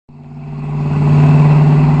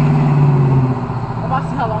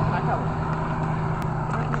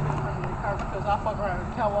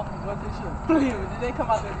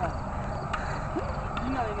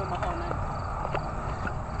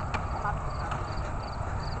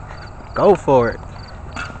Go for it.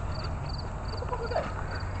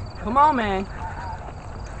 Come on, man.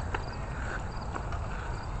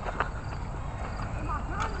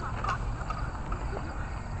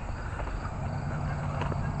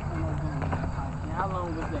 How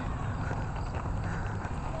long was that?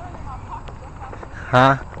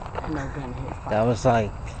 Huh? No gun in his pocket. That was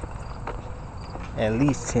like at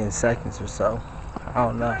least 10 seconds or so. I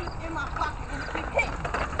don't know.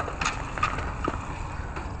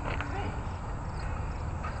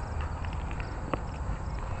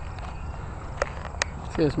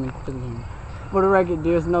 Excuse me. For the record,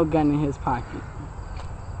 there's no gun in his pocket.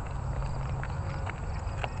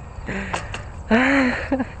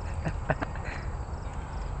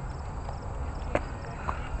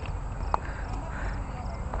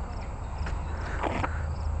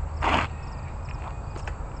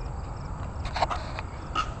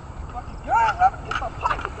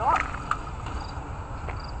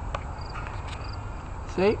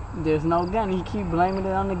 See, there's no gun. He keep blaming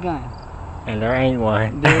it on the gun. And there ain't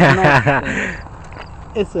one. There's no,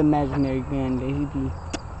 it's an imaginary gun that he be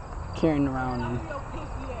carrying around.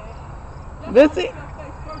 Listen,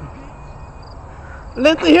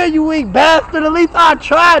 listen here, you weak bastard. At least I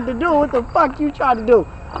tried to do what the fuck you tried to do.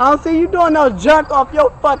 I don't see you doing no jerk off your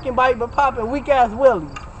fucking bike but popping weak ass willies.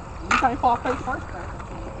 You can't fall face first.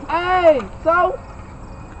 Hey, so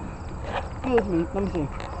excuse me, let me see.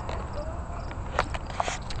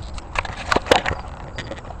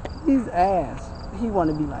 He's ass. He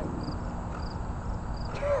want to be like me.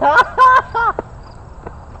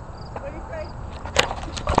 What do you say?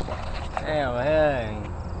 Damn, hey.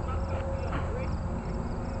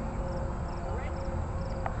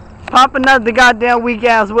 Pop another goddamn weak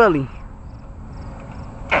ass willie.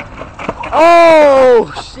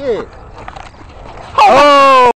 Oh shit.